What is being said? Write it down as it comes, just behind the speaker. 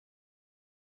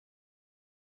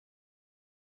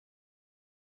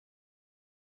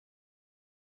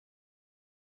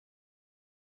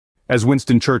As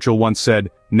Winston Churchill once said,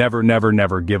 never, never,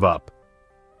 never give up.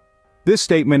 This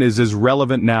statement is as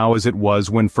relevant now as it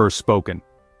was when first spoken.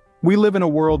 We live in a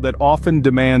world that often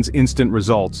demands instant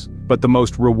results, but the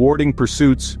most rewarding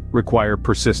pursuits require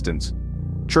persistence.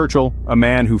 Churchill, a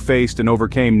man who faced and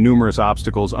overcame numerous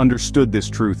obstacles, understood this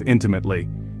truth intimately.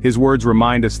 His words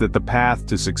remind us that the path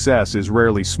to success is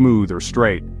rarely smooth or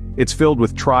straight. It's filled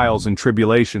with trials and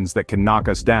tribulations that can knock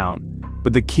us down.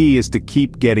 But the key is to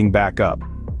keep getting back up.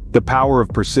 The power of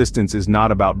persistence is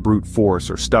not about brute force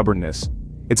or stubbornness.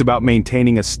 It's about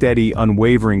maintaining a steady,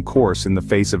 unwavering course in the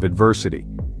face of adversity.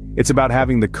 It's about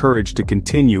having the courage to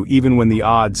continue even when the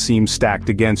odds seem stacked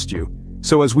against you.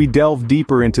 So as we delve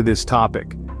deeper into this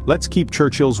topic, let's keep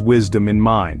Churchill's wisdom in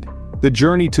mind. The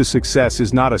journey to success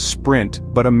is not a sprint,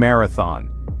 but a marathon.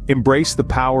 Embrace the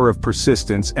power of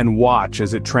persistence and watch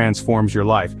as it transforms your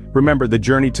life. Remember, the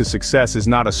journey to success is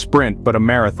not a sprint, but a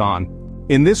marathon.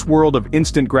 In this world of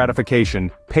instant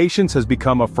gratification, patience has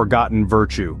become a forgotten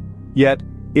virtue. Yet,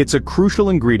 it's a crucial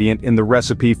ingredient in the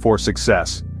recipe for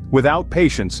success. Without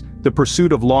patience, the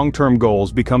pursuit of long-term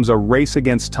goals becomes a race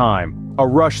against time, a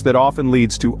rush that often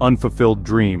leads to unfulfilled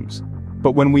dreams.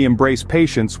 But when we embrace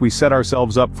patience, we set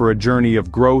ourselves up for a journey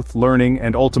of growth, learning,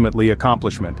 and ultimately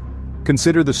accomplishment.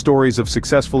 Consider the stories of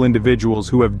successful individuals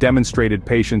who have demonstrated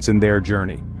patience in their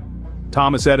journey.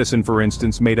 Thomas Edison, for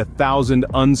instance, made 1,000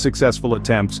 unsuccessful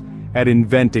attempts at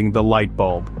inventing the light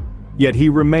bulb. Yet he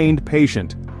remained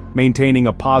patient, maintaining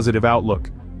a positive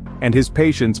outlook. And his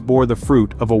patience bore the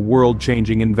fruit of a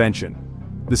world-changing invention.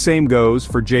 The same goes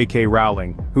for J.K.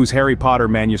 Rowling, whose Harry Potter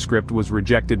manuscript was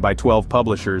rejected by 12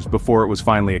 publishers before it was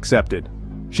finally accepted.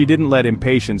 She didn't let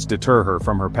impatience deter her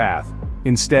from her path.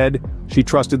 Instead, she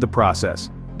trusted the process,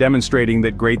 demonstrating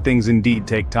that great things indeed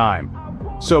take time.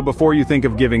 So before you think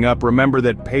of giving up, remember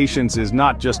that patience is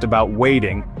not just about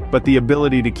waiting, but the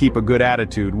ability to keep a good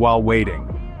attitude while waiting.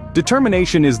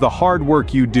 Determination is the hard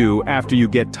work you do after you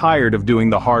get tired of doing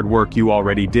the hard work you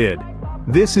already did.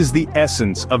 This is the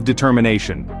essence of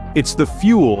determination. It's the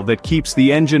fuel that keeps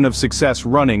the engine of success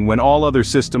running when all other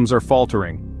systems are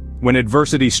faltering. When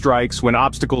adversity strikes, when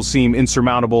obstacles seem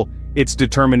insurmountable, it's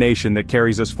determination that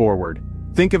carries us forward.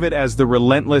 Think of it as the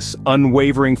relentless,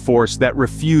 unwavering force that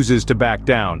refuses to back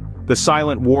down, the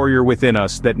silent warrior within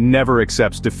us that never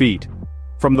accepts defeat.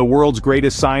 From the world's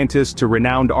greatest scientists to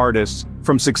renowned artists,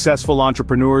 from successful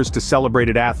entrepreneurs to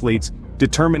celebrated athletes,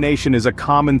 determination is a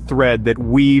common thread that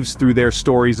weaves through their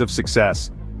stories of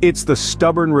success. It's the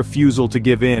stubborn refusal to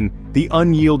give in, the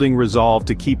unyielding resolve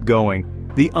to keep going,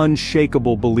 the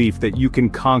unshakable belief that you can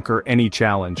conquer any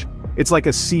challenge. It's like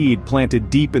a seed planted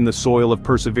deep in the soil of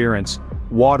perseverance,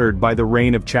 watered by the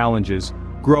rain of challenges,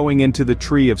 growing into the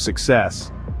tree of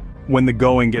success. When the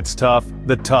going gets tough,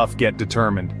 the tough get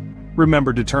determined.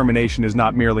 Remember, determination is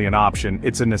not merely an option,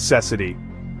 it's a necessity.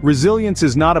 Resilience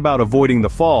is not about avoiding the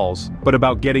falls, but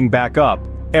about getting back up,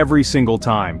 every single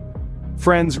time.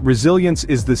 Friends, resilience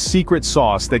is the secret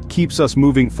sauce that keeps us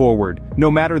moving forward, no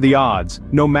matter the odds,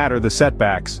 no matter the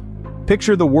setbacks.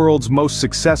 Picture the world's most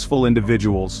successful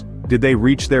individuals. Did they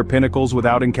reach their pinnacles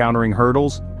without encountering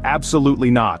hurdles?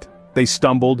 Absolutely not. They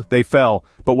stumbled, they fell,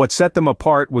 but what set them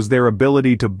apart was their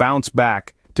ability to bounce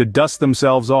back, to dust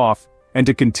themselves off, and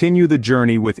to continue the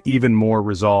journey with even more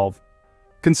resolve.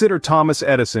 Consider Thomas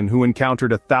Edison, who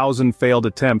encountered 1,000 failed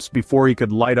attempts before he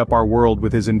could light up our world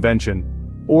with his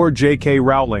invention. Or J.K.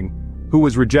 Rowling, who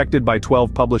was rejected by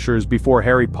 12 publishers before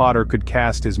Harry Potter could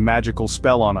cast his magical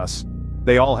spell on us.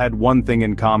 They all had one thing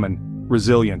in common: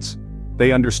 resilience.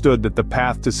 They understood that the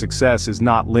path to success is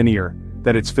not linear,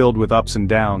 that it's filled with ups and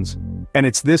downs. And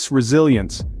it's this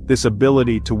resilience, this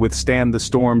ability to withstand the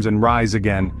storms and rise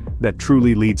again, that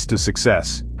truly leads to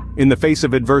success. In the face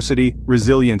of adversity,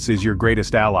 resilience is your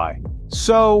greatest ally.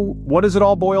 So, what does it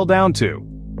all boil down to?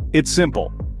 It's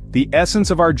simple. The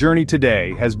essence of our journey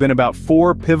today has been about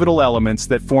 4 pivotal elements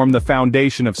that form the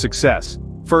foundation of success.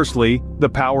 Firstly, the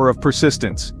power of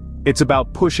persistence. It's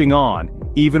about pushing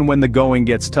on, even when the going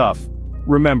gets tough.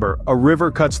 Remember, a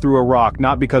river cuts through a rock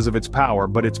not because of its power,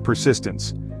 but its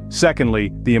persistence.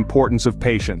 Secondly, the importance of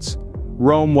patience.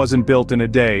 Rome wasn't built in a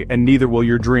day, and neither will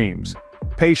your dreams.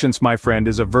 Patience, my friend,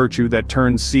 is a virtue that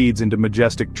turns seeds into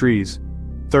majestic trees.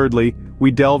 Thirdly,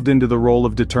 we delved into the role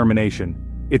of determination.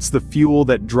 It's the fuel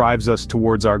that drives us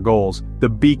towards our goals, the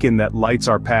beacon that lights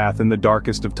our path in the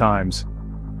darkest of times.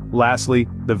 Lastly,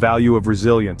 the value of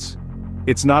resilience.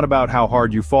 It's not about how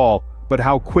hard you fall, but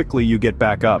how quickly you get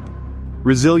back up.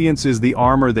 Resilience is the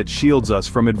armor that shields us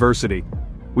from adversity.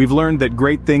 We've learned that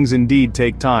great things indeed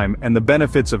take time, and the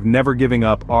benefits of never giving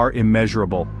up are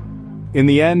immeasurable. In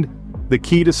the end, the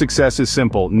key to success is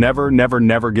simple: never, never,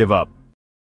 never give up.